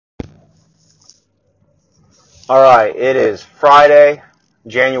All right, it is Friday,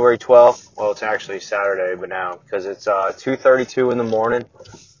 January 12th. Well, it's actually Saturday, but now because it's 2:32 in the morning.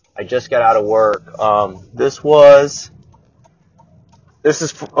 I just got out of work. This is winter,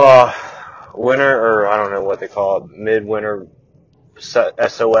 or I don't know what they call it, midwinter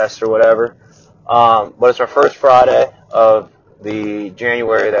SOS or whatever. But it's our first Friday of the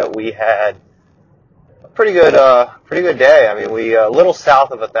January that we had a pretty good day. I mean, we a little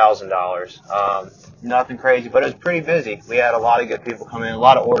south of $1,000. Nothing crazy, but it was pretty busy. We had a lot of good people come in, a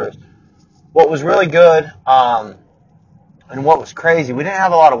lot of orders. What was really good, and what was crazy, we didn't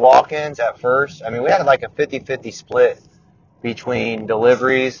have a lot of walk-ins at first. I mean, we had like a 50-50 split between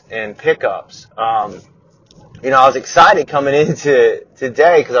deliveries and pickups. I was excited coming into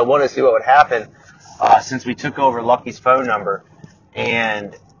today because I wanted to see what would happen since we took over Lucky's phone number.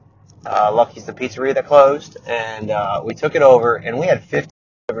 And Lucky's the pizzeria that closed, and we took it over, and we had 50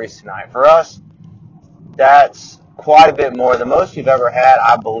 deliveries tonight. For us, that's quite a bit more. The most we've ever had,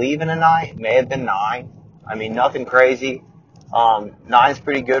 I believe, in a night may have been 9. I mean, nothing crazy. 9's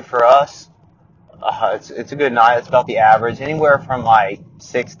pretty good for us. It's a good night. It's about the average. Anywhere from like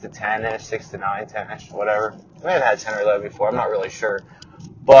 6 to 10-ish, 6 to 9, 10-ish, whatever. We may have had 10 or 11 before. I'm not really sure.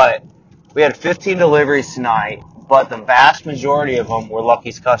 But we had 15 deliveries tonight, but the vast majority of them were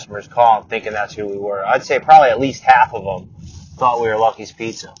Lucky's customers calling, thinking that's who we were. I'd say probably at least half of them thought we were Lucky's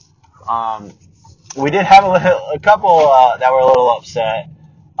Pizza. We did have a couple that were a little upset.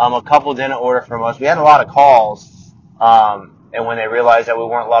 A couple didn't order from us. We had a lot of calls, and when they realized that we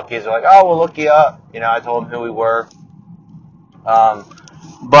weren't Lucky's, they're like, "Oh, we'll look you up." I told them who we were.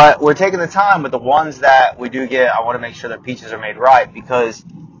 But we're taking the time with the ones that we do get. I want to make sure that pizzas are made right because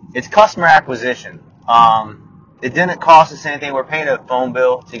it's customer acquisition. It didn't cost us anything. We're paying a phone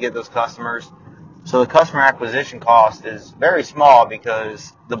bill to get those customers. So the customer acquisition cost is very small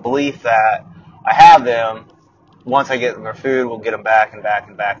because the belief that I have them, once I get them their food, we'll get them back and back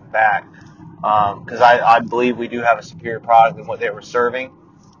and back and back. Because I believe we do have a superior product than what they were serving.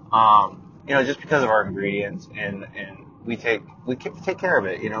 Just because of our ingredients and we take care of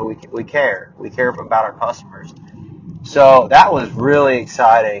it. We care about our customers. So that was really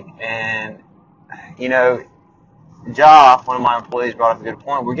exciting. And Ja, one of my employees, brought up a good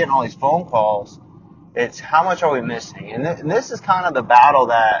point. We're getting all these phone calls. It's how much are we missing? And this is kind of the battle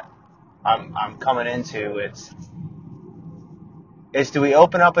that I'm coming into. It's do we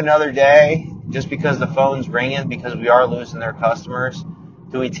open up another day just because the phone's ringing because we are losing their customers?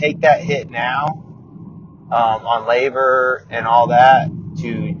 Do we take that hit now on labor and all that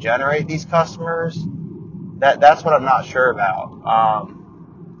to generate these customers? That's what I'm not sure about.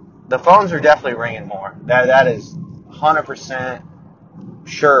 The phones are definitely ringing more. That is 100%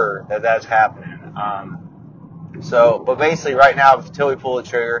 sure that that's happening. But basically right now, until we pull the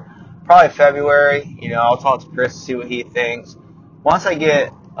trigger, probably February, I'll talk to Chris to see what he thinks. Once I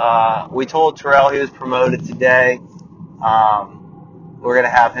get, we told Terrell he was promoted today. We're going to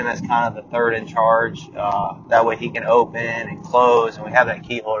have him as kind of the third in charge. That way he can open and close, and we have that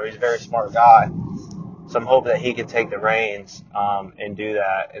key holder. He's a very smart guy. So I'm hoping that he can take the reins and do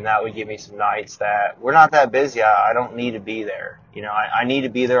that. And that would give me some nights that we're not that busy. I don't need to be there. I need to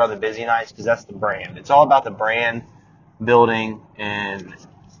be there on the busy nights because that's the brand. It's all about the brand building and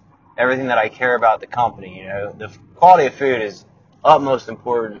everything that I care about the company. The quality of food is utmost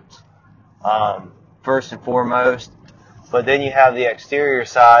importance, first and foremost. But then you have the exterior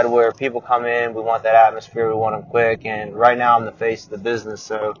side where people come in. We want that atmosphere. We want them quick. And right now I'm the face of the business,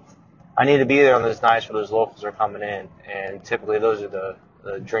 so I need to be there on those nights where those locals are coming in, and typically those are the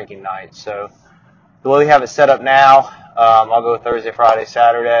drinking nights. So the way we have it set up now, I'll go Thursday, Friday,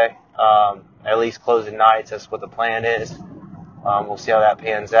 Saturday, at least closing nights. That's what the plan is. We'll see how that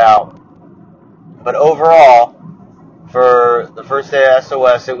pans out. But overall, for the first day of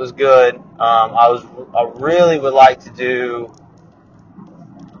SOS, it was good. I would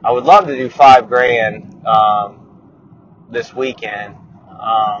love to do $5,000 this weekend.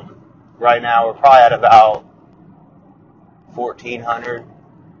 Right now we're probably at about 1,400.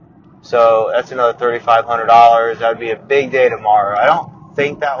 So that's another $3,500. That would be a big day tomorrow. I don't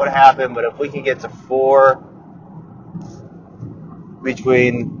think that would happen, but if we can get to 4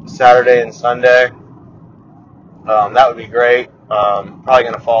 between Saturday and Sunday, that would be great. Probably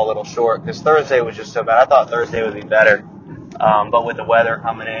going to fall a little short because Thursday was just so bad. I thought Thursday would be better. But with the weather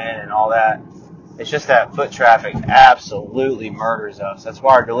coming in and all that, it's just that foot traffic absolutely murders us. That's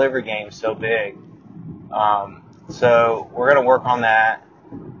why our delivery game is so big. So we're going to work on that.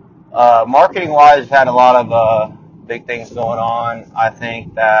 Marketing-wise, we've had a lot of big things going on. I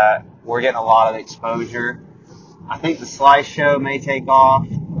think that we're getting a lot of exposure. I think the Slice Show may take off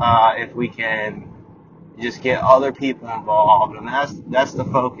if we can just get other people involved, and that's the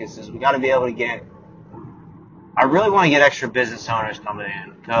focus. Is we got to be able to get. I really want to get extra business owners coming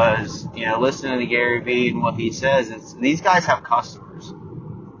in because listening to Gary Vee and what he says, these guys have customers.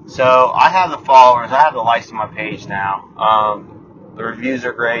 So I have the followers, I have the likes on my page now. The reviews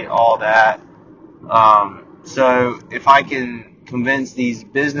are great, all that. So if I can convince these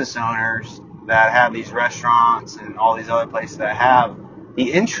business owners that have these restaurants and all these other places that have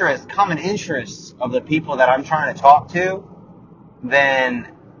the common interests of the people that I'm trying to talk to, then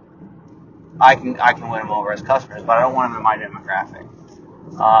I can win them over as customers, but I don't want them in my demographic.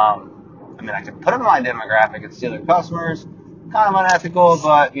 I can put them in my demographic and steal their customers. Kind of unethical,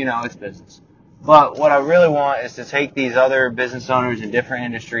 but it's business. But what I really want is to take these other business owners in different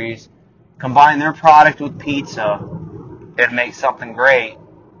industries, combine their product with pizza, and make something great,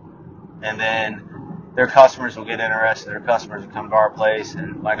 and then their customers will get interested. Their customers will come to our place,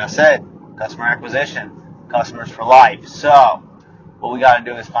 and like I said, customer acquisition, customers for life. So what we got to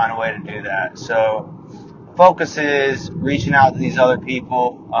do is find a way to do that. So focus is reaching out to these other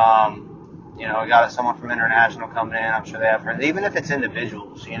people. I got someone from International coming in. I'm sure they have friends. Even if it's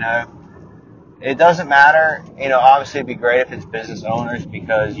individuals, it doesn't matter. Obviously it'd be great if it's business owners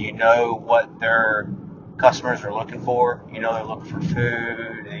because what their customers are looking for. They're looking for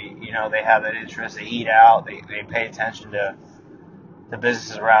food. They have that interest. They eat out. They pay attention to the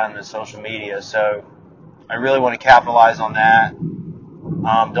businesses around the social media. So I really want to capitalize on that.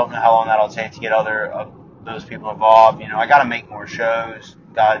 Don't know how long that'll take to get other of those people involved. I got to make more shows.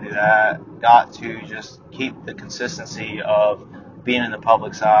 Got to do that. Got to just keep the consistency of being in the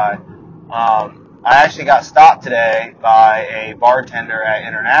public's eye. I actually got stopped today by a bartender at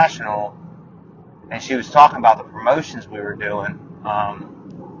International, and she was talking about the promotions we were doing.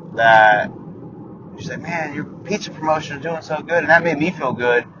 That she's like, man, your pizza promotion is doing so good, and that made me feel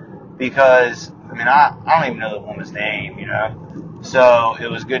good because I don't even know the woman's name, So it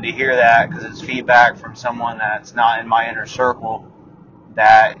was good to hear that because it's feedback from someone that's not in my inner circle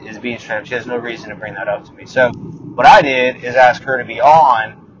that is being straight up. She has no reason to bring that up to me. So what I did is ask her to be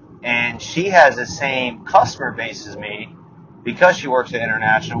on, and she has the same customer base as me because she works at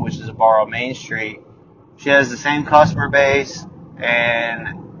International, which is a bar on Main Street. She has the same customer base, and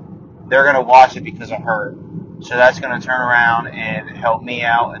they're going to watch it because of her. So that's going to turn around and help me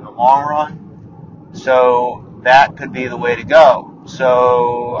out in the long run. So that could be the way to go.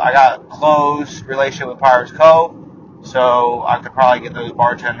 So I got a close relationship with Pirates Cove. So I could probably get those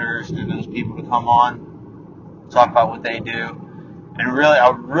bartenders and those people to come on, talk about what they do. And I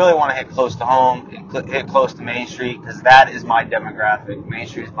really want to hit close to home and hit close to Main Street because that is my demographic. Main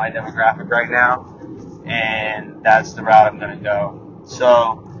Street is my demographic right now. And that's the route I'm going to go.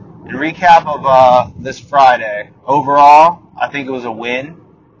 So in recap of this Friday, overall, I think it was a win.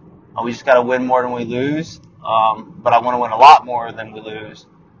 We just got to win more than we lose. But I want to win a lot more than we lose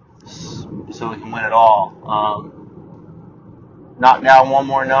so we can win it all. Knock down one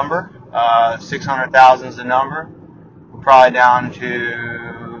more number. 600,000 is the number. We're probably down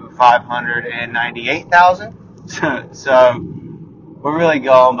to 598,000. So we're really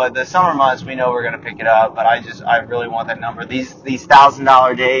going. But the summer months, we know we're going to pick it up. But I really want that number. These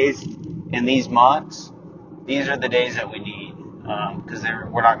 $1,000 days in these months, these are the days that we need. Because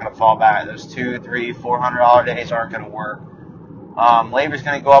we're not going to fall back. Those $200, $300, $400 days aren't going to work. Labor's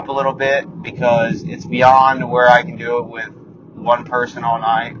going to go up a little bit because it's beyond where I can do it with one person all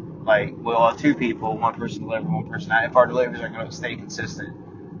night. Like, we'll have two people, one person deliver, one person out. If our deliveries are going to stay consistent,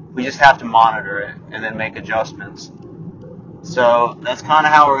 we just have to monitor it and then make adjustments. So that's kind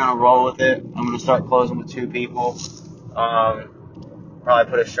of how we're going to roll with it. I'm going to start closing with two people.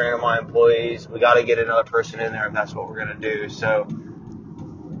 Probably put a string on my employees. We got to get another person in there if that's what we're going to do. So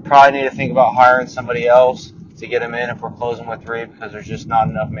probably need to think about hiring somebody else to get them in if we're closing with three because there's just not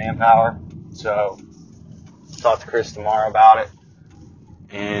enough manpower. So talk to Chris tomorrow about it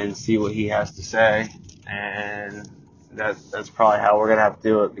and see what he has to say. And that's probably how we're going to have to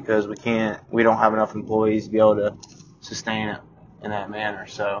do it because we don't have enough employees to be able to sustain it in that manner.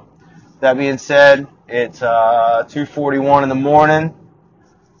 So that being said, it's 2:41 in the morning.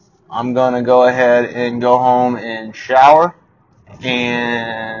 I'm going to go ahead and go home and shower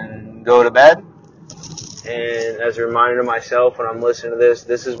and go to bed. And as a reminder to myself when I'm listening to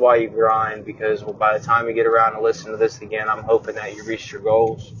this is why you grind, because by the time you get around to listening to this again, I'm hoping that you reach your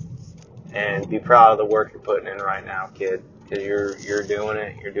goals and be proud of the work you're putting in right now, kid, because you're doing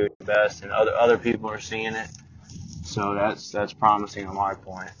it, you're doing your best, and other people are seeing it. So that's promising on my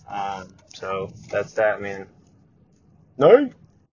point. So that's that, man. No.